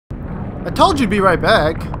I told you to be right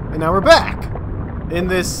back, and now we're back in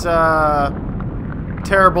this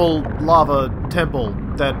terrible lava temple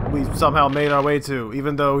that we somehow made our way to,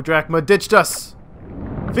 even though Drachma ditched us.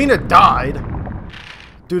 Fina died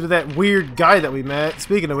due to that weird guy that we met.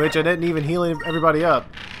 Speaking of which, I didn't even heal everybody up.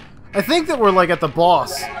 I think that we're like at the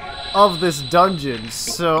boss of this dungeon,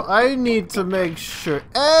 so I need to make sure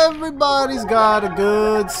everybody's got a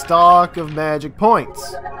good stock of magic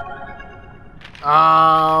points.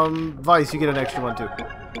 Vice, you get an extra one too.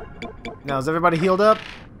 Now, is everybody healed up?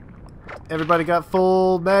 Everybody got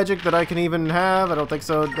full magic that I can even have? I don't think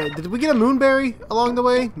so. Did we get a moonberry along the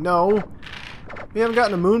way? No. We haven't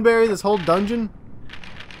gotten a moonberry this whole dungeon?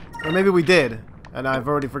 Or maybe we did, and I've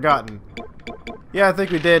already forgotten. Yeah, I think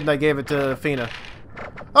we did, and I gave it to Fina.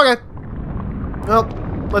 Okay. Well,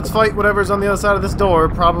 let's fight whatever's on the other side of this door.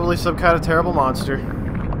 Probably some kind of terrible monster.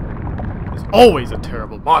 There's always a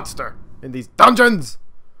terrible monster in these dungeons!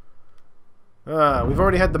 We've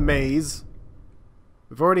already had the maze.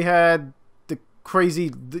 We've already had the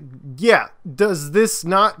crazy... yeah, does this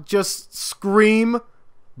not just scream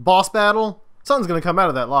boss battle? Something's gonna come out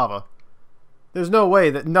of that lava. There's no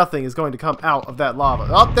way that nothing is going to come out of that lava.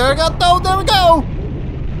 Oh, there we go! Oh, there we go!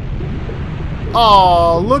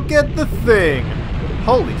 Oh, look at the thing!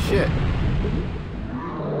 Holy shit.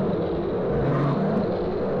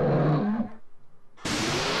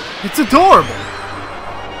 It's adorable!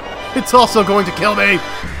 It's also going to kill me!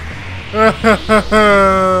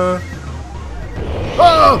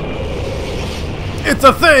 Oh! It's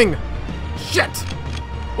a thing! Shit!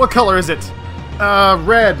 What color is it?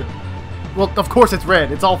 Red. Well, of course it's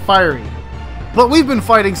red. It's all fiery. But we've been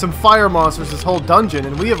fighting some fire monsters this whole dungeon,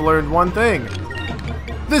 and we have learned one thing.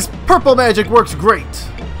 This purple magic works great.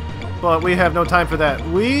 But we have no time for that.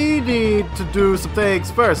 We need to do some things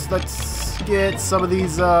first. Let's get some of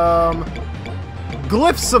these,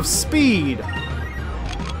 glyphs of speed.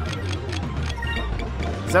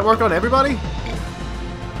 Does that work on everybody?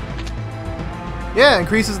 Yeah,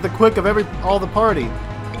 increases the quick of all the party.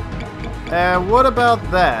 And what about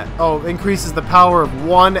that? Oh, increases the power of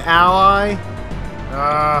one ally?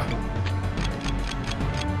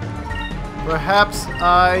 Perhaps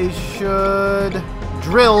I should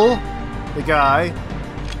drill the guy.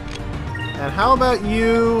 And how about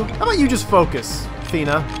you... how about you just focus,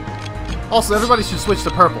 Fina? Also, everybody should switch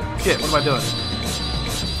to purple. Shit, what am I doing?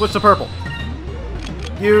 Switch to purple.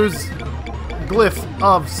 Use glyph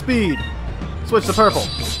of speed. Switch to purple.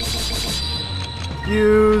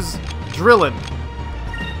 Use drillin'.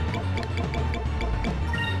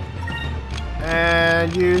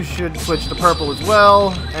 And you should switch to purple as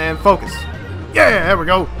well. And focus. Yeah, there we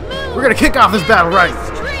go. We're gonna kick off this battle right.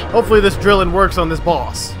 Hopefully this drillin' works on this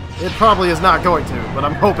boss. It probably is not going to, but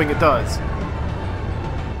I'm hoping it does.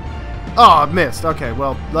 Oh, I missed. Okay,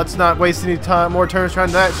 well, let's not waste any time, more turns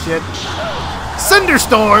trying that shit.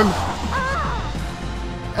 Cinderstorm!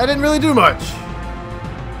 I didn't really do much.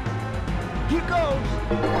 Here goes.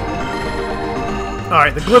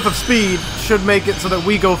 Alright, the glyph of speed should make it so that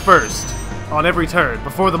we go first on every turn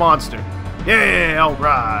before the monster. Yeah,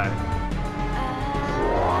 alright.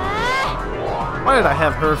 Why did I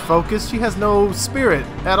have her focus? She has no spirit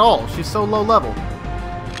at all. She's so low level.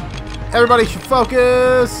 Everybody should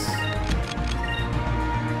focus!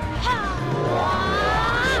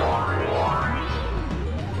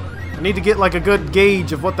 I need to get like a good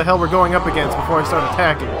gauge of what the hell we're going up against before I start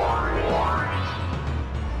attacking.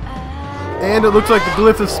 And it looks like the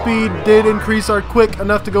glyph of speed did increase our quick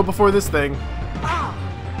enough to go before this thing.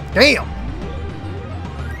 Damn!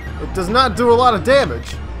 It does not do a lot of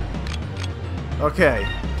damage. Okay,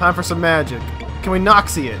 time for some magic. Can we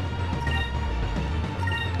Noxie it?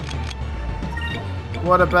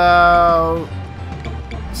 What about...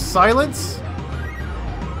 silence?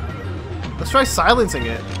 Let's try silencing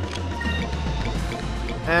it.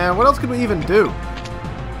 And what else could we even do?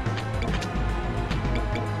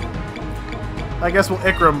 I guess we'll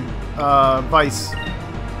Ikram Vice.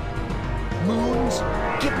 Moons,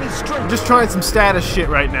 give me strength. I'm just trying some status shit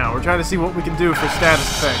right now. We're trying to see what we can do for status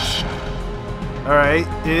effects. Alright,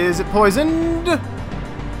 is it poisoned?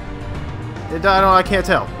 I can't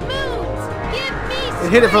tell. It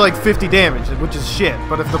hit it for like 50 damage, which is shit.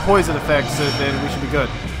 But if the poison affects it, then we should be good.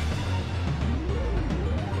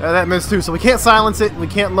 That missed too, so we can't silence it, and we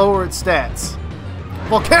can't lower its stats.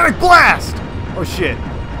 Volcanic Blast! Oh shit.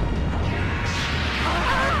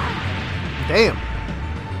 Damn.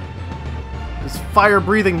 This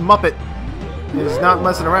fire-breathing Muppet is not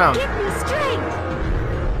messing around.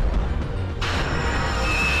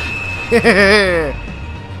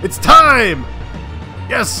 It's time!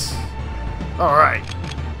 Yes! Alright.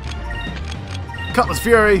 Cutlass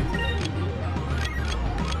Fury.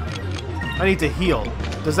 I need to heal.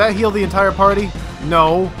 Does that heal the entire party?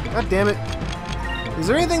 No. God damn it. Is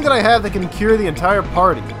there anything that I have that can cure the entire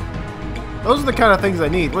party? Those are the kind of things I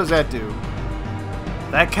need. What does that do?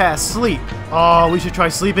 That casts sleep. Oh, we should try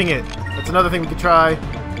sleeping it. That's another thing we could try.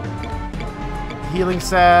 Healing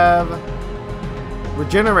salve.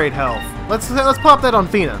 Regenerate health. Let's pop that on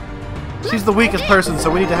Fina. She's the weakest person, so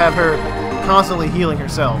we need to have her constantly healing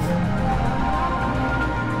herself.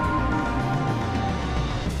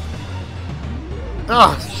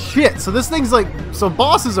 Ah, shit. So this thing's like... So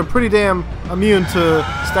bosses are pretty damn immune to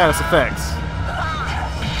status effects.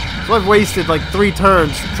 So I've wasted like 3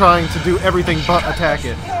 turns trying to do everything but attack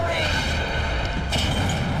it.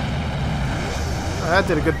 Oh, that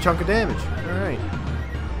did a good chunk of damage. Alright.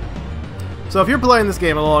 So if you're playing this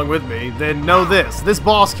game along with me, then know this. This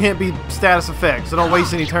boss can't be status effects, so don't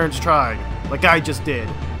waste any turns trying, like I just did.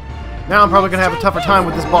 Now I'm probably going to have a tougher time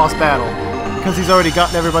with this boss battle, because he's already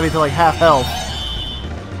gotten everybody to like half health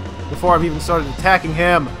before I've even started attacking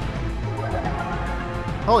him.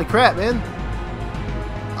 Holy crap, man.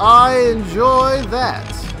 I enjoy that.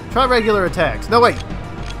 Try regular attacks. No, wait.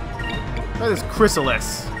 Try this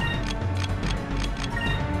chrysalis.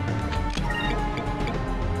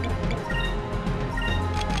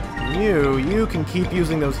 You can keep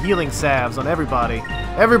using those healing salves on everybody.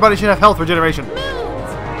 Everybody should have health regeneration. Moons,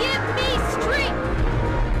 give me strength.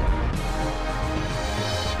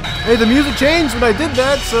 Hey, the music changed when I did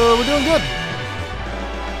that, so we're doing good.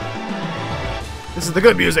 This is the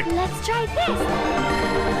good music. Let's try this.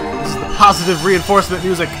 This is the positive reinforcement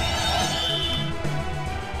music.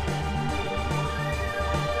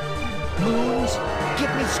 Moons,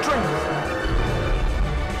 give me strength.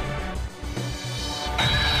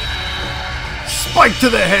 Spike to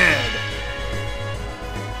the head!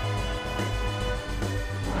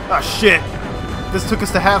 Ah, shit. This took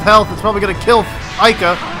us to half health. It's probably gonna kill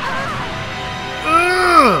Ica.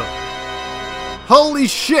 Ugh! Holy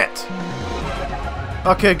shit!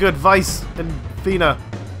 Okay, good. Vice and Fina.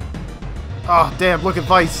 Oh, damn. Look at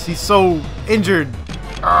Vice. He's so injured.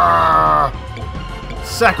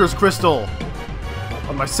 Sacri's Crystal.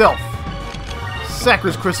 On myself.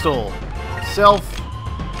 Sacri's Crystal. Self.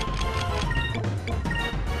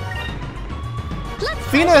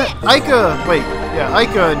 Fina, Ica, wait, yeah,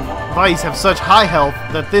 Ica and Vice have such high health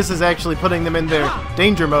that this is actually putting them in their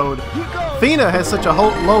danger mode. Fina has such a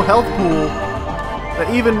low health pool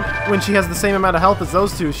that even when she has the same amount of health as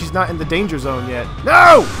those two, she's not in the danger zone yet.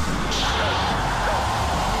 No!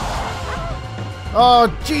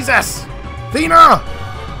 Oh, Jesus! Fina!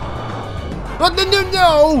 But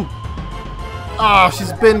no! Oh,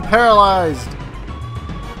 she's been paralyzed.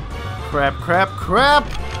 Crap, crap, crap!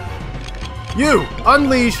 You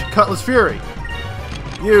unleash Cutlass Fury.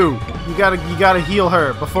 You gotta heal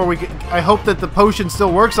her before we get. I hope that the potion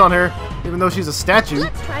still works on her, even though she's a statue.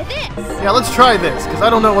 Let's try this. Yeah, let's try this because I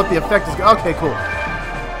don't know what the effect is. Okay, cool.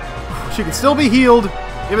 She can still be healed,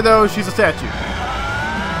 even though she's a statue.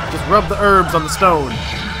 Just rub the herbs on the stone.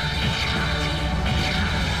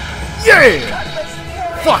 Yeah!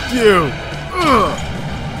 Fuck you! Ugh.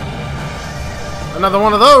 Another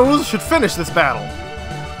one of those should finish this battle.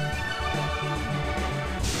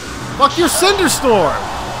 Fuck your Cinder Storm!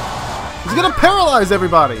 He's gonna paralyze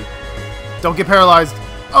everybody! Don't get paralyzed.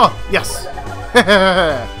 Oh, yes!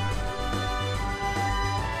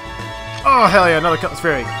 Oh, hell yeah, another Cutlass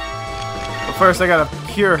Fairy. But first I gotta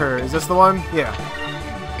cure her. Is this the one? Yeah.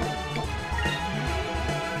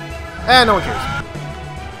 And no one cares.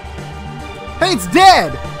 Hey, it's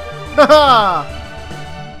dead! Haha!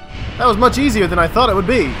 That was much easier than I thought it would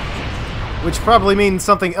be. Which probably means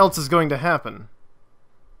something else is going to happen.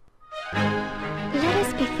 Let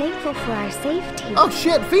us be thankful for our safety. Oh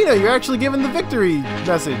shit, Fina, you're actually giving the victory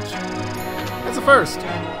message. That's a first.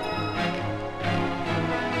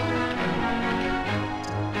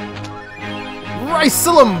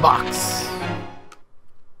 Ricillum box.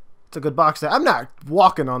 It's a good box. I'm not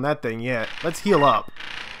walking on that thing yet. Let's heal up.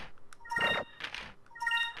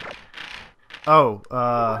 Oh,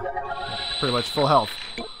 pretty much full health.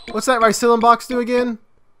 What's that Ricillum box do again?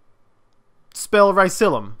 Spell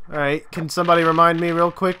Ricillum. Alright, can somebody remind me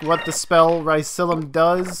real quick what the spell Ricillum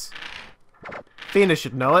does? Fina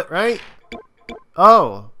should know it, right?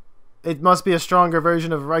 Oh, it must be a stronger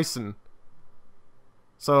version of Ricin.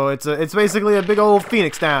 So it's basically a big old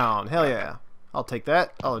Phoenix down. Hell yeah. I'll take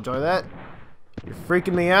that. I'll enjoy that. You're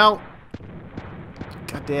freaking me out.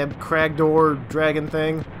 Goddamn Cragdoor dragon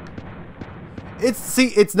thing. It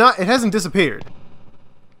hasn't disappeared.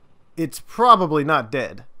 It's probably not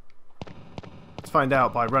dead. Let's find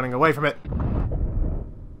out by running away from it.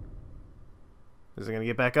 Is it gonna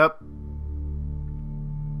get back up?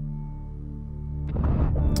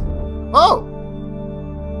 Oh!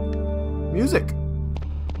 Music.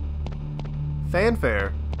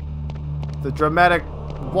 Fanfare. The dramatic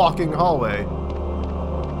walking hallway.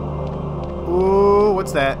 Ooh,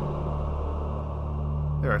 what's that?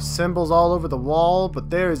 There are symbols all over the wall, but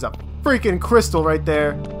there is a freaking crystal right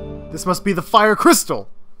there. This must be the fire crystal.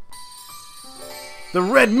 The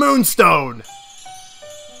red moonstone.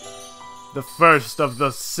 The first of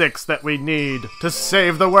the 6 that we need to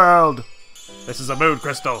save the world. This is a moon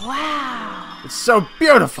crystal. Wow. It's so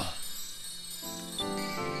beautiful.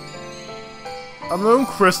 A moon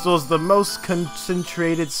crystal is the most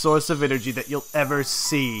concentrated source of energy that you'll ever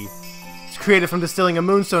see. It's created from distilling a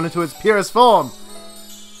moonstone into its purest form.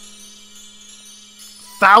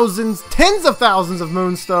 Thousands, tens of thousands of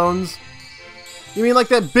moonstones. You mean like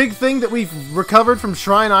that big thing that we've recovered from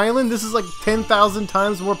Shrine Island? This is like 10,000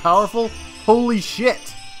 times more powerful? Holy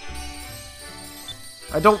shit.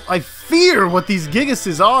 I fear what these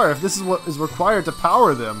gigases are if this is what is required to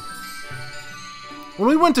power them. When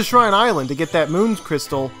we went to Shrine Island to get that moon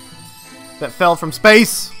crystal that fell from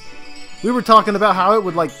space, we were talking about how it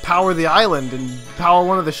would like power the island and power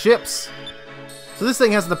one of the ships. So this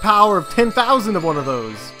thing has the power of 10,000 of one of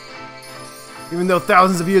those. Even though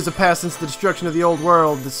thousands of years have passed since the destruction of the old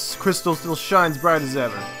world, this crystal still shines bright as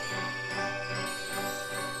ever.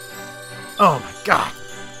 Oh my god.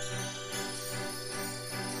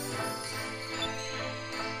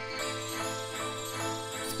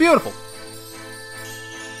 It's beautiful.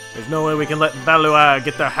 There's no way we can let Valua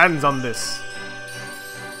get their hands on this.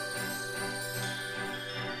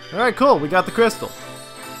 Alright, cool. We got the crystal.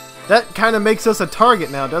 That kind of makes us a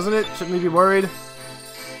target now, doesn't it? Shouldn't we be worried?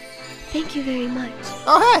 Thank you very much.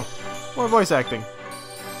 Oh, hey! More voice acting.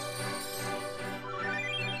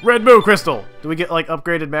 Red Moon Crystal! Do we get, like,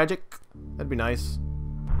 upgraded magic? That'd be nice.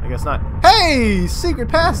 I guess not. Hey! Secret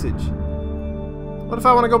passage! What if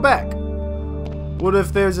I want to go back? What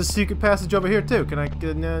if there's a secret passage over here, too? Can I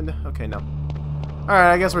get in? Okay, no.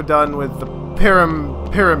 Alright, I guess we're done with the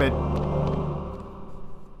pyramid.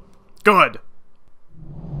 Good!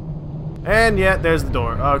 And yet, there's the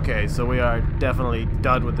door. Okay, so we are definitely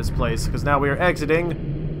done with this place, because now we are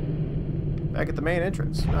exiting back at the main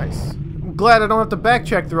entrance. Nice. I'm glad I don't have to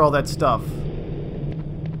backtrack through all that stuff.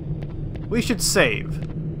 We should save.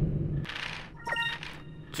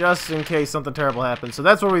 Just in case something terrible happens. So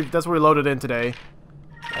that's where we loaded in today.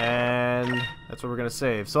 And that's where we're gonna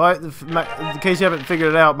save. So in case you haven't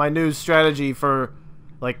figured it out, my new strategy for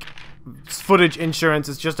like footage insurance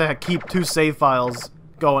is just to keep 2 save files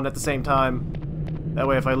going at the same time. That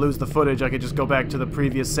way if I lose the footage, I could just go back to the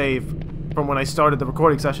previous save from when I started the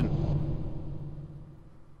recording session.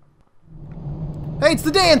 Hey, it's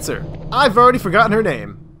the dancer! I've already forgotten her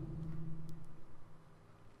name.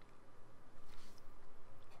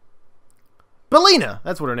 Belina!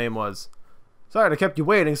 That's what her name was. Sorry I kept you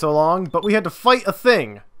waiting so long, but we had to fight a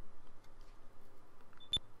thing.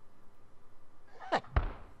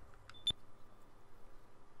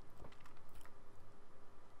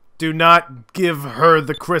 Do not give her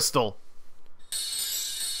the crystal.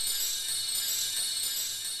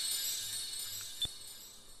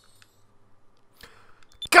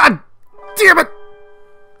 God damn it!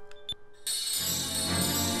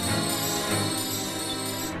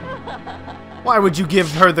 Why would you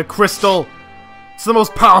give her the crystal? It's the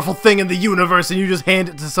most powerful thing in the universe and you just hand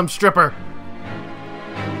it to some stripper.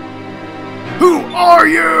 Who are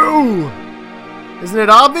you? Isn't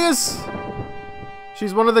it obvious?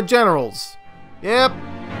 She's one of the generals. Yep.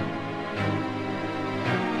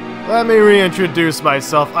 Let me reintroduce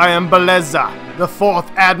myself. I am Beleza, the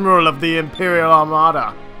 4th Admiral of the Imperial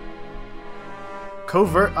Armada.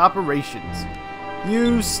 Covert Operations.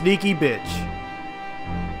 You sneaky bitch.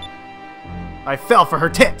 I fell for her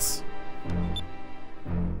tits.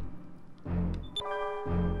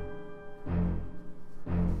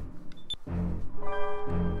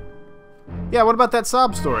 Yeah, what about that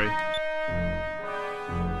sob story?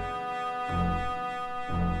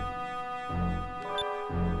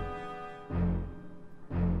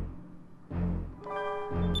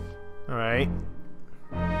 Alright.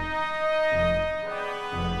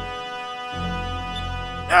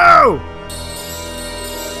 No!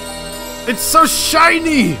 It's so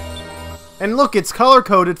shiny! And look, it's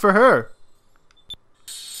color-coded for her.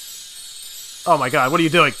 Oh my god, what are you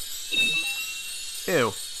doing?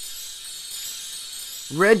 Ew.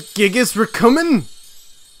 Red Gigas Recummin?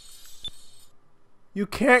 You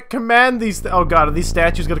can't command these oh god, are these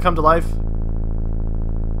statues gonna come to life?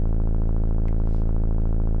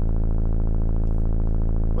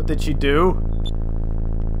 What did she do?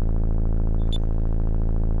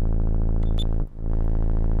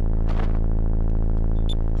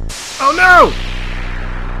 Oh no!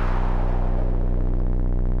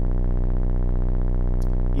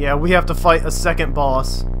 Yeah, we have to fight a second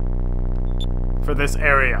boss for this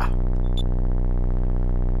area.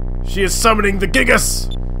 She is summoning the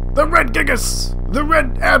Gigas! The Red Gigas! The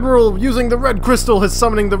Red Admiral using the Red Crystal is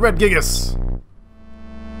summoning the Red Gigas!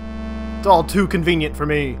 It's all too convenient for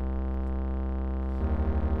me.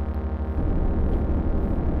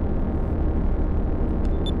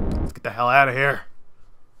 Let's get the hell out of here.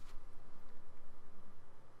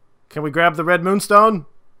 Can we grab the Red Moonstone?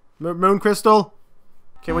 Moon Crystal?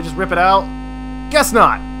 Can we just rip it out? Guess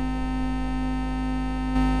not!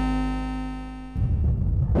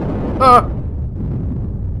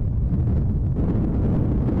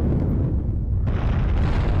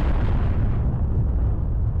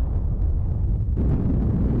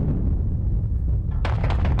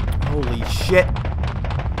 Holy shit.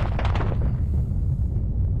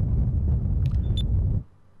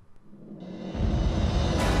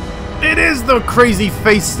 It is the crazy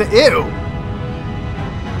face to ew!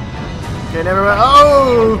 Okay, never mind.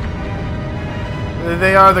 Oh!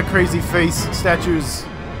 They are the crazy face statues.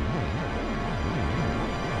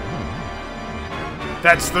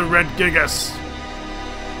 That's the Red Gigas.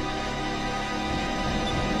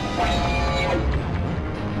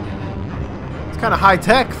 It's kind of high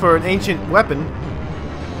tech for an ancient weapon.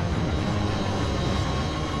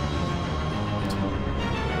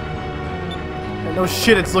 And no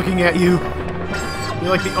shit, it's looking at you. You're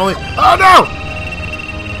like the only. Oh no!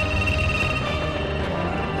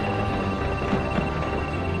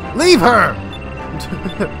 Leave her!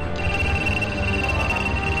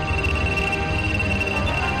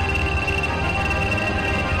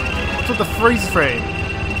 What's with the freeze frame?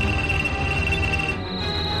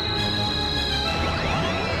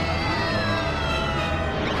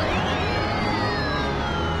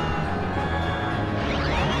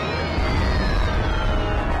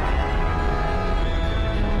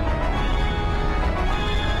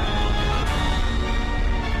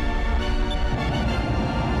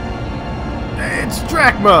 It's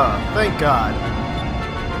Drachma! Thank God.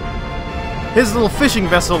 His little fishing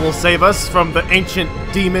vessel will save us from the ancient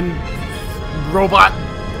demon robot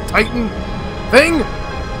titan thing.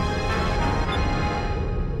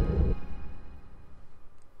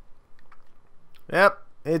 Yep,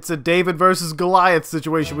 it's a David versus Goliath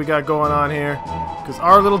situation we got going on here. Because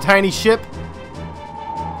our little tiny ship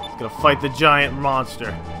is gonna fight the giant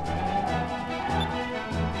monster.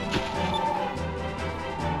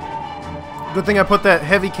 Good thing I put that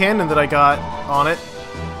heavy cannon that I got on it.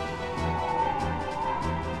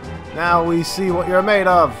 Now we see what you're made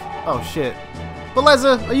of. Oh shit.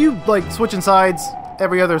 Beleza, are you like switching sides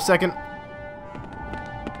every other second?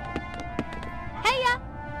 Heya!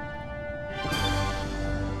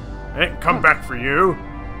 Ain't come back for you.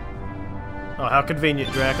 Oh, how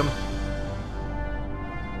convenient, Dracum.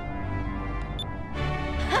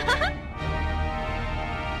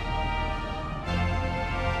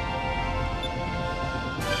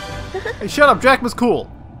 Hey, shut up, Drachma's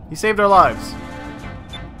cool. He saved our lives.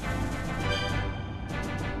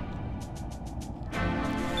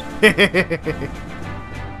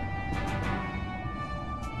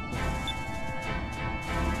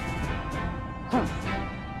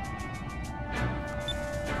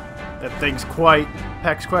 That thing's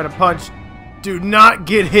packs quite a punch. Do not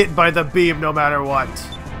get hit by the beam no matter what.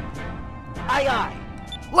 Aye aye.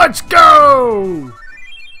 Let's go!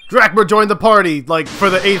 Drachma joined the party, like, for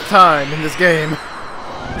the 8th time in this game.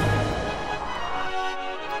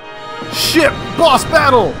 Ship! Boss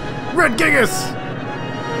battle! Red Gigas!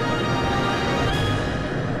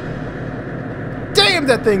 Damn,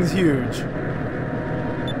 that thing's huge!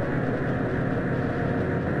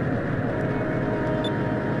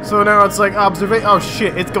 So now it's like observation. Oh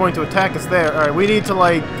shit, it's going to attack us there. Alright, we need to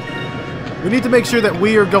like... We need to make sure that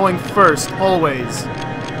we are going first, always.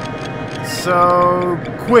 So...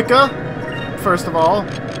 Quicka, first of all.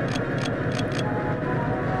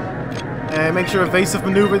 And make sure evasive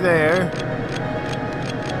maneuver there.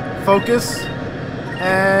 Focus.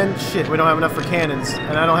 And shit, we don't have enough for cannons.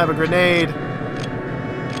 And I don't have a grenade.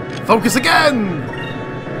 Focus again!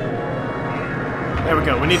 There we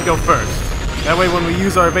go, we need to go first. That way when we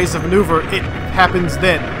use our evasive maneuver, it happens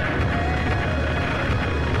then.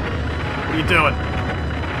 What are you doing?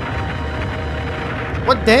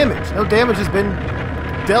 What damage? No damage has been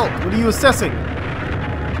dealt. What are you assessing?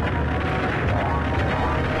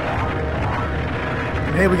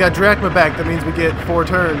 And hey, we got Drachma back. That means we get 4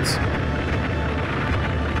 turns.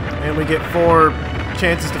 And we get 4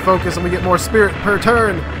 chances to focus, and we get more spirit per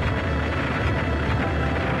turn.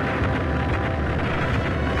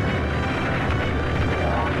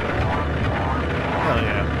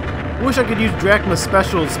 wish I could use Drachma's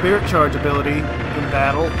special spirit charge ability in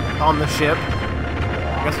battle on the ship.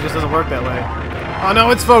 I guess it just doesn't work that way. Oh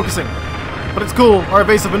no, it's focusing! But it's cool, our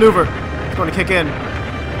evasive maneuver. It's going to kick in.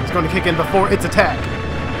 It's going to kick in before its attack.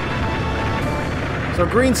 So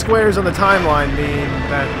green squares on the timeline mean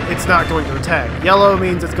that it's not going to attack. Yellow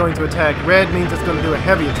means it's going to attack. Red means it's going to do a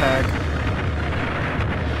heavy attack.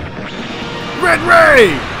 Red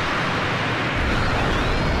Ray!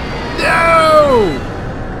 No!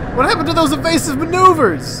 What happened to those evasive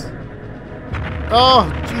maneuvers?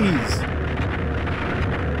 Oh, jeez.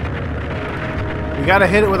 We gotta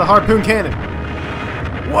hit it with a harpoon cannon.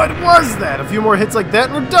 What was that? A few more hits like that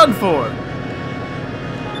and we're done for.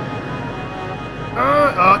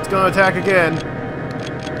 Oh, it's gonna attack again.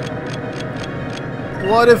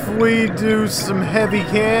 What if we do some heavy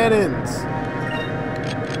cannons?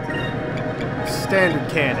 Standard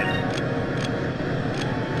cannon.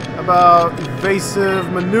 About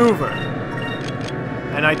evasive maneuver.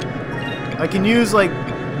 And I can use like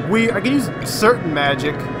I can use certain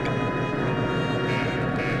magic.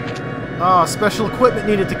 Oh, special equipment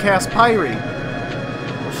needed to cast Pyre.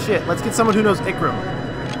 Well, shit, let's get someone who knows Ikram.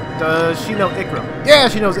 Does she know Ikram? Yeah,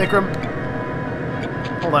 she knows Ikram.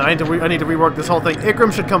 Hold on, I need to rework this whole thing.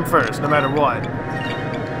 Ikram should come first, no matter what.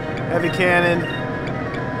 Heavy cannon.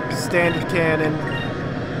 Standard cannon.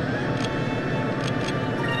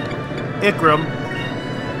 Ikram.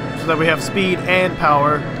 So that we have speed and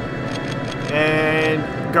power. And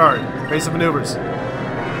guard. Basic maneuvers.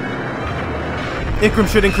 Ikram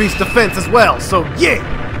should increase defense as well, so yeah!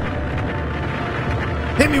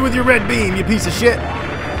 Hit me with your red beam, you piece of shit!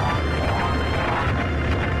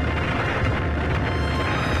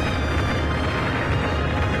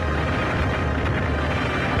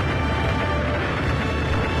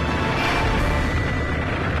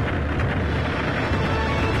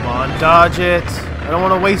 Come on, dodge it! I don't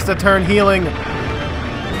want to waste a turn healing.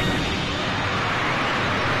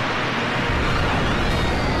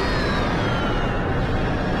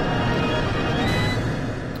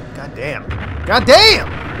 God damn!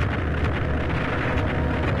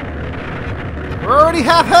 We're already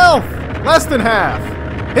half health! Less than half!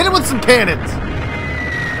 Hit it with some cannons!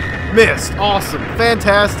 Missed. Awesome.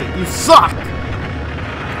 Fantastic. You suck!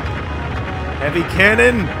 Heavy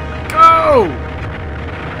cannon! Go!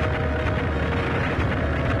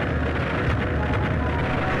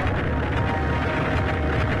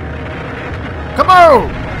 Come on!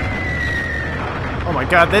 Oh my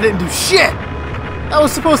god, that didn't do shit! That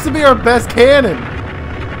was supposed to be our best cannon!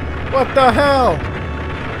 What the hell?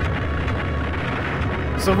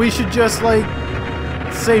 So we should just, like,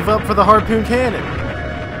 save up for the harpoon cannon.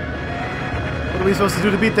 What are we supposed to do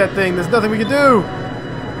to beat that thing? There's nothing we can do!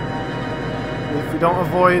 If we don't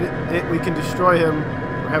avoid it, we can destroy him.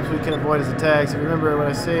 Perhaps we can avoid his attacks. If you remember when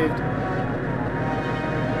I saved the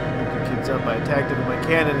kids up, I attacked it with my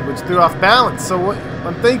cannon, which threw off balance. So what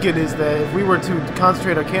I'm thinking is that if we were to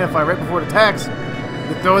concentrate our cannon fire right before it attacks,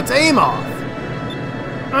 throw its aim off.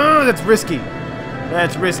 Oh, that's risky.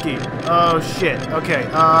 That's risky. Oh shit. Okay.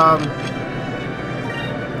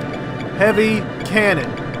 Heavy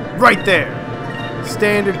cannon, right there.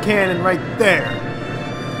 Standard cannon, right there.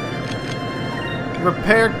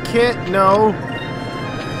 Repair kit, no.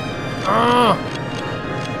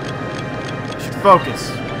 Should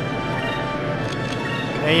focus.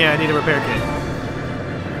 And yeah, I need a repair kit.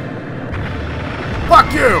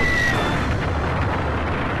 Fuck you.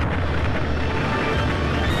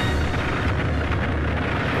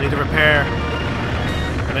 I need to repair,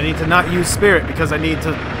 and I need to not use spirit because I need to.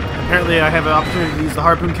 Apparently, I have an opportunity to use the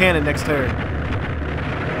harpoon cannon next turn.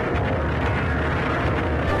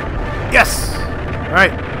 Yes! All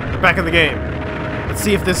right, we're back in the game. Let's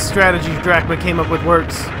see if this strategy Drachma came up with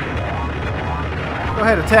works. Go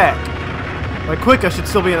ahead, attack. My Quicka should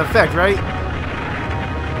still be in effect, right?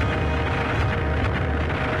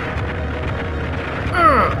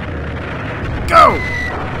 Go!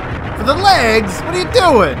 For the legs? What are you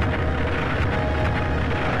doing?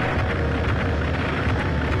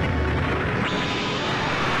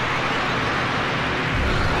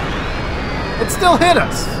 It still hit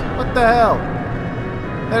us! What the hell?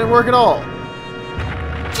 That didn't work at all.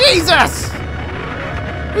 Jesus!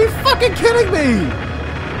 Are you fucking kidding me?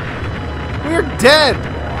 We're dead!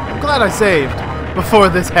 I'm glad I saved before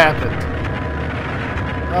this happened.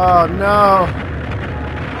 Oh no.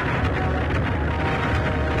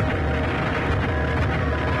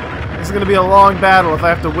 This is going to be a long battle if I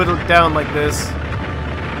have to whittle it down like this.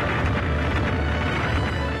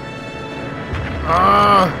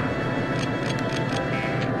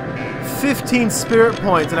 15 spirit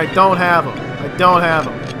points and I don't have them. I don't have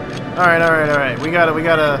them. Alright. We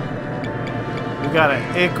gotta got an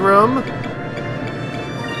Ikram.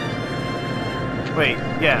 Wait,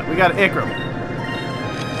 yeah, we got an Ikram.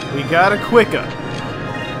 We got a Quicka.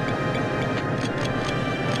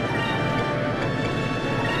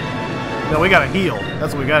 No, we gotta heal.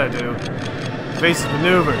 That's what we gotta do. Evasive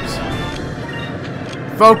maneuvers.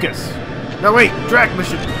 Focus. No, wait, Drachma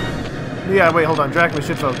should... Yeah, wait, hold on. Drachma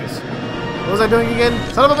should focus. What was I doing again?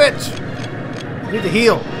 Son of a bitch! I need to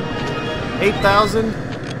heal. 8,000.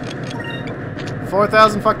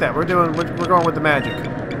 4,000. Fuck that. We're going with the magic.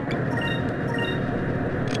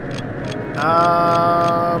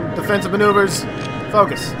 Defensive maneuvers.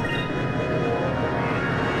 Focus.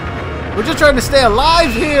 We're just trying to stay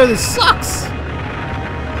alive here. This sucks.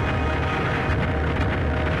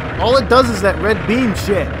 All it does is that red beam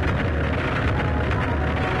shit.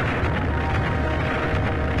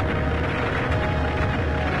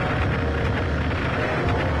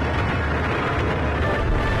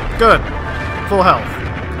 Good. Full health.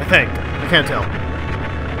 I think. I can't tell.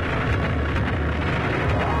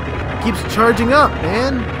 It keeps charging up,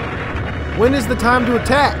 man. When is the time to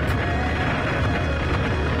attack?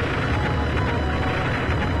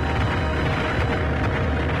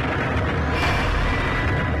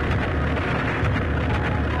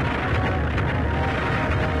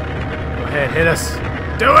 Go ahead, hit us.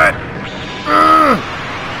 Do it!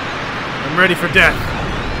 I'm ready for death.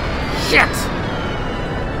 Shit!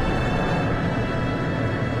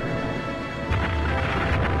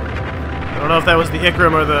 I don't know if that was the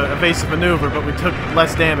Ikram or the evasive maneuver, but we took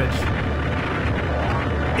less damage.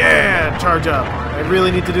 Yeah! Charge up. I really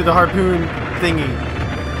need to do the harpoon thingy.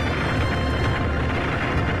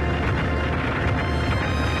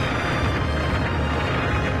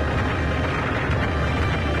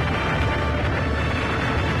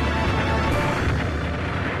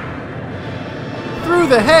 Through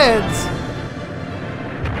the heads!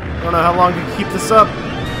 I don't know how long we can keep this up.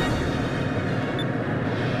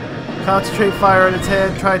 Concentrate fire on its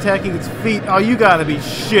head. Try attacking its feet. Oh, you gotta be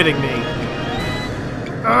shitting me.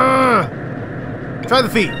 Try the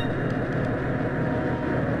feet.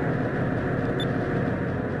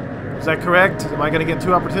 Is that correct? Am I gonna get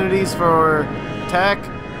 2 opportunities for attack?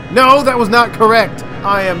 No, that was not correct.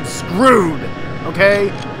 I am screwed.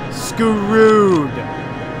 Okay? Screwed.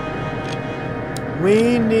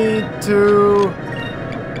 We need to...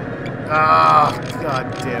 Ah,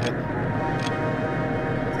 god damn it.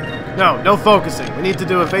 No, no focusing. We need to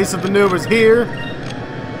do evasive maneuvers here.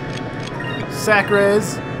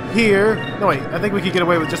 Sacres here. No, wait. I think we could get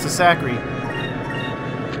away with just a Sacre.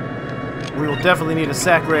 We will definitely need a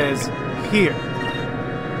Sacres here.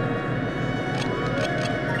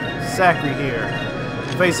 Sacre here.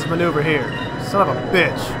 Evasive maneuver here. Son of a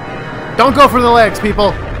bitch. Don't go for the legs,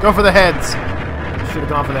 people. Go for the heads. Should have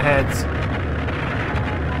gone for the heads.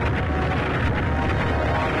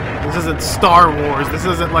 This isn't Star Wars. This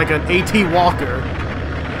isn't like an AT Walker.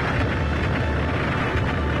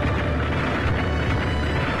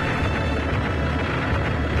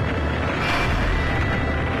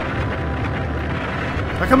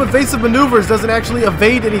 How come evasive maneuvers doesn't actually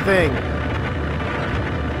evade anything?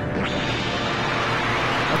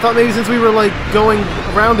 I thought maybe since we were like going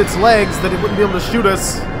around its legs that it wouldn't be able to shoot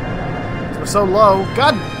us. We're so low.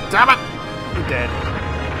 God damn it! You're dead.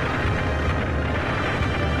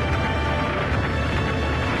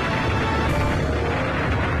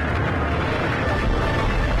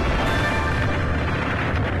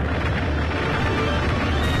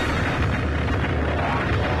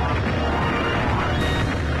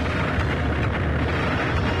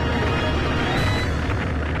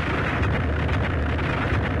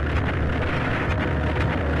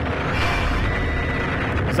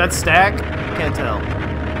 Does that stack? Can't tell.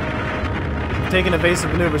 I've taken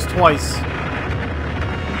evasive maneuvers twice.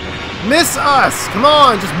 Miss us! Come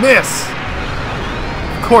on, just miss!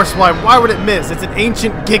 Of course, why would it miss? It's an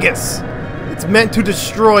ancient Gigas. It's meant to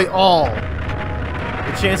destroy all.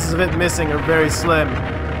 The chances of it missing are very slim.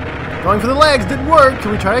 Going for the legs didn't work.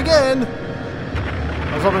 Can we try again?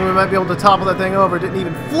 I was hoping we might be able to topple that thing over. It didn't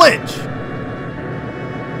even flinch!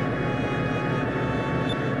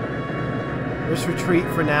 Just retreat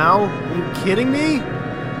for now? Are you kidding me?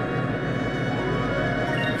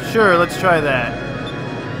 Sure, let's try that.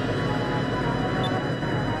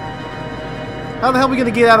 How the hell are we gonna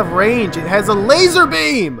get out of range? It has a laser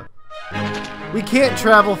beam! We can't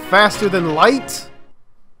travel faster than light?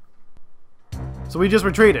 So we just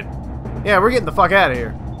retreated. Yeah, we're getting the fuck out of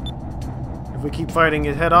here. If we keep fighting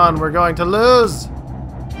it head on, we're going to lose!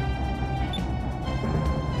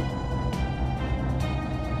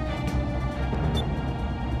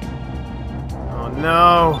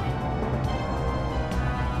 No.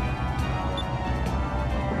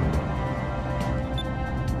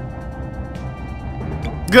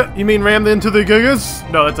 You mean ram into the Gigas?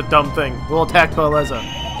 No, that's a dumb thing. We'll attack Beleza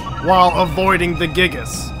while avoiding the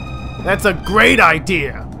Gigas. That's a great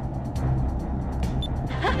idea.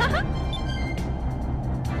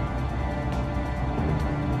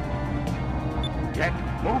 Get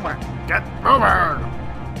moving. Get moving.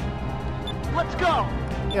 Let's go.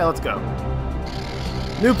 Yeah, let's go.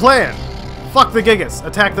 New plan. Fuck the Gigas.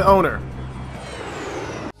 Attack the owner.